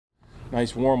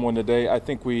Nice warm one today. I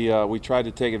think we tried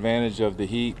to take advantage of the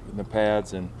heat and the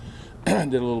pads and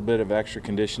did a little bit of extra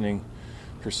conditioning,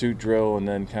 pursuit drill, and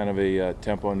then kind of a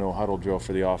tempo no huddle drill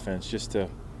for the offense, just to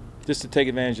take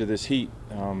advantage of this heat.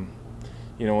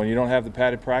 You know, when you don't have the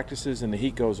padded practices and the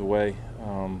heat goes away,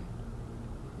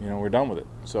 you know, we're done with it.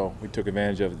 So we took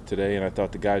advantage of it today, and I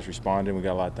thought the guys responded, and we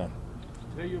got a lot done.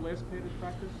 Today your last padded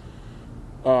practice?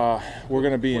 We're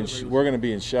going to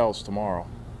be in shells tomorrow,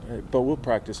 but we'll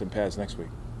practice in pads next week.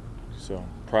 So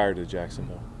prior to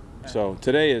Jacksonville. So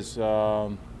today is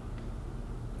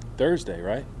Thursday,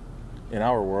 right? In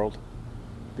our world,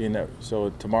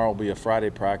 so tomorrow will be a Friday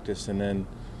practice, and then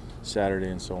Saturday,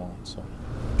 and so on. So.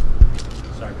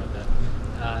 Sorry about that.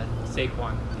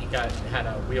 Saquon, he had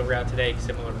a wheel route today,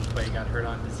 similar to the play he got hurt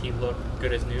on. Does he look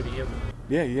good as new to you?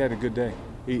 Yeah, he had a good day.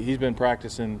 He's been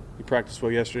practicing. He practiced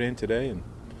well yesterday and today, and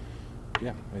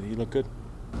yeah, he looked good.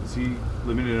 Is he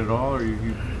limited at all, or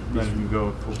you let him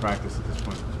go full practice at this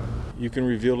point? You can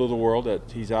reveal to the world that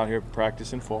he's out here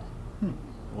practicing full.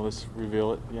 Well, let's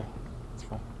reveal it. Yeah, it's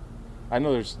fine. I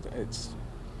know I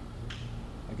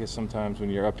guess sometimes when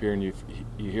you're up here and you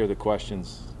hear the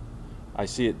questions, I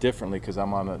see it differently because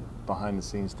I'm on the behind the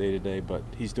scenes day to day. But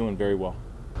he's doing very well.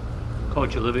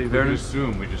 Coach Olivier We Vernon.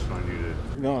 assume we just wanted you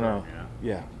to. No. Yeah.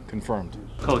 Yeah, confirmed.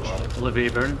 Coach Olivier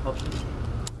Vernon.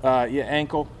 Yeah,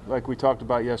 ankle, like we talked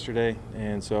about yesterday,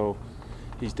 and so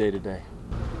he's day to day.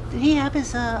 Did he have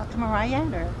his MRI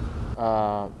yet,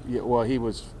 or? Yeah, well, he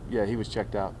was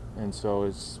checked out, and so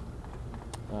it's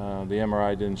the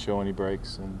MRI didn't show any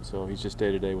breaks, and so he's just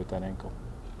day to day with that ankle.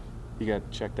 He got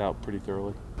checked out pretty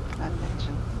thoroughly.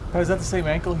 Is that the same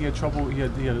ankle? He had trouble. He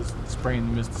had a sprain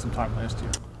and missed some time last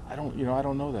year. I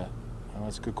don't know that.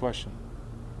 That's a good question.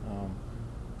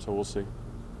 So we'll see.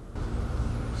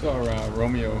 Saw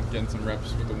Romeo getting some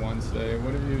reps with the ones today.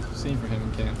 What have you seen from him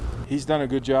in camp? He's done a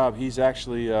good job. He's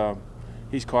actually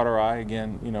he's caught our eye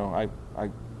again. You know,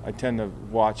 I tend to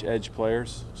watch edge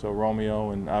players, so Romeo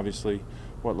and obviously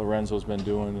what Lorenzo's been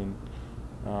doing,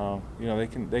 and you know,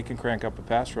 they can crank up a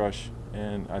pass rush,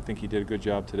 and I think he did a good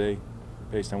job today,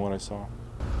 based on what I saw.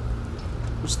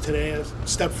 Was today a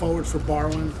step forward for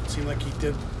Barwin? It seemed like he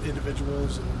did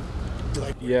individuals and.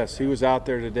 Yes, he was out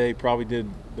there today, probably did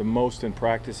the most in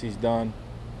practice he's done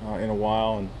in a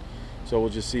while, and so we'll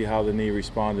just see how the knee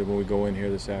responded when we go in here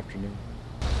this afternoon.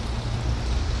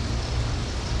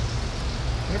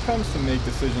 When it comes to make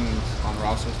decisions on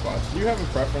roster spots, do you have a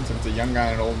preference if it's a young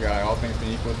guy and an old guy, all things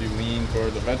being equal? Do you lean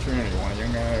toward the veteran, or you want a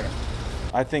young guy? Or?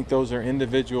 I think those are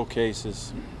individual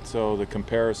cases, so the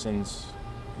comparisons,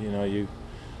 you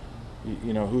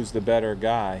know, who's the better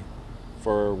guy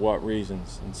for what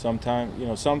reasons, and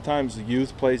sometimes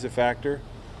youth plays a factor,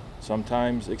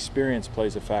 sometimes experience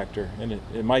plays a factor, and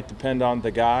it might depend on the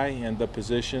guy and the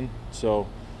position. So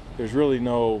there's really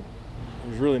no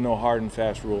hard and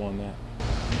fast rule on that.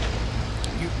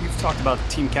 You've talked about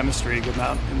team chemistry a good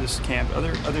amount in this camp. Are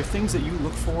there things that you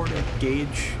look for to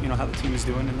gauge, you know, how the team is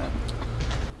doing in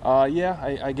that? Yeah,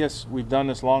 I guess we've done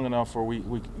this long enough where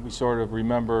we sort of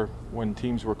remember when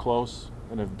teams were close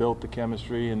and have built the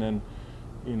chemistry, and then,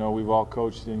 you know, we've all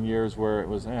coached in years where it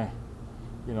was,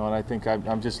 you know, and I think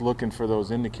I'm just looking for those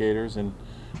indicators, and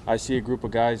I see a group of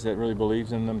guys that really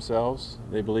believes in themselves,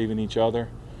 they believe in each other,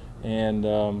 and,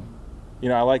 you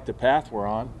know, I like the path we're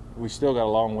on. We still got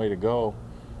a long way to go,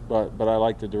 but I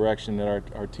like the direction that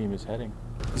our team is heading.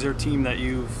 Is there a team that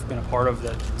you've been a part of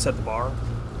that set the bar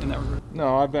in that regard?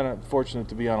 No, I've been fortunate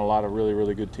to be on a lot of really,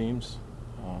 really good teams,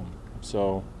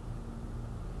 so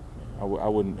I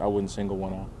wouldn't single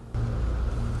one out.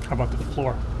 How about the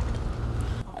floor?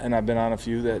 And I've been on a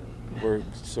few that were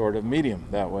sort of medium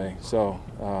that way, so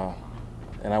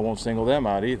and I won't single them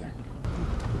out either.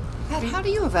 Pat, how do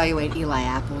you evaluate Eli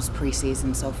Apple's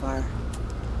preseason so far?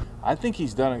 I think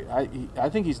he's done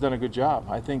a good job.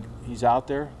 I think he's out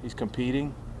there, he's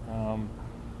competing.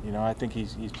 You know, I think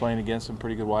he's playing against some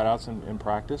pretty good wideouts in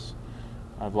practice.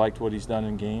 I've liked what he's done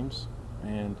in games,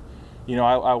 and you know,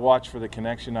 I watch for the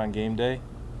connection on game day.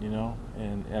 You know,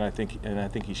 and I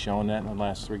think he's shown that in the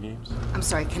last 3 games. I'm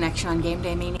sorry, connection on game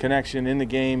day meaning? Connection in the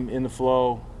game, in the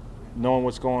flow, knowing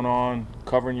what's going on,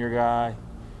 covering your guy,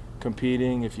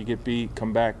 competing. If you get beat,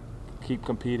 come back, keep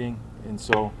competing, and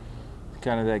so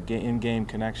kind of that in-game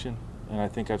connection. And I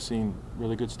think I've seen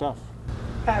really good stuff.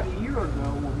 Pat, a year ago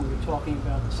when we were talking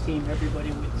about this team, everybody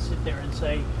would sit there and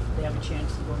say they have a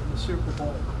chance to go to the Super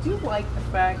Bowl. Do you like the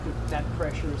fact that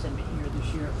pressure is in the air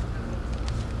this year?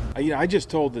 You know, I just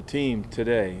told the team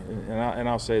today, and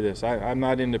I'll say this: I'm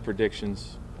not into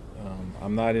predictions.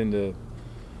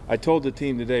 I told the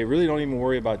team today, really don't even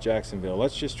worry about Jacksonville.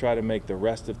 Let's just try to make the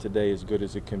rest of today as good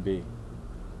as it can be.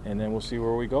 and then we'll see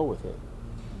where we go with it.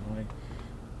 You know,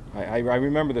 I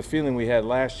remember the feeling we had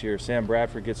last year. Sam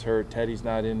Bradford gets hurt, Teddy's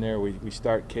not in there. We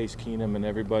start Case Keenum, and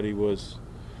everybody was,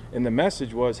 and the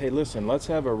message was, hey, listen, let's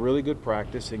have a really good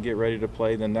practice and get ready to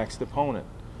play the next opponent,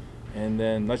 and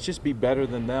then let's just be better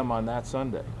than them on that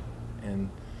Sunday, and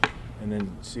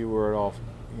then see where it all,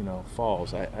 you know,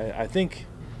 falls. I think,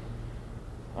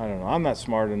 I don't know, I'm not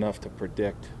smart enough to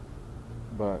predict,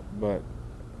 but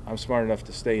I'm smart enough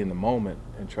to stay in the moment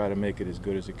and try to make it as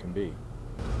good as it can be.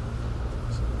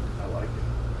 I like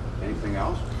it. Anything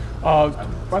else?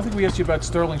 I think we asked you about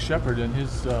Sterling Shepard and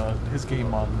his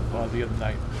game on the other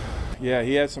night. Yeah,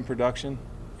 he had some production,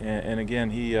 and again,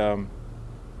 he a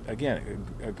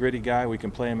gritty guy. We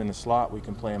can play him in the slot. We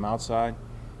can play him outside.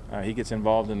 He gets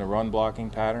involved in the run blocking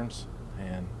patterns,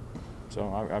 and so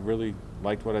I really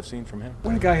liked what I've seen from him.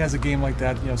 When a guy has a game like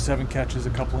that, you know, 7 catches, a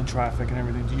couple in traffic and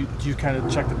everything, do you kind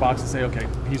of check the box and say, okay,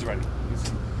 he's ready?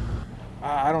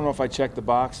 I don't know if I check the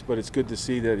box, but it's good to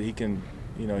see that he can,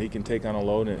 you know, he can take on a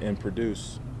load and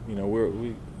produce. You know,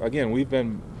 we've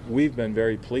been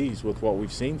very pleased with what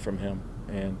we've seen from him,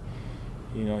 and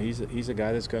you know, he's a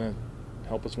guy that's going to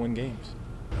help us win games.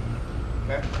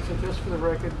 Okay. So just for the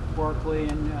record, Barkley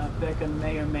and Beckham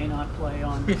may or may not play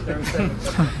on Thursday.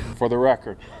 For the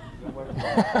record.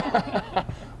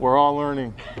 We're all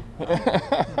learning.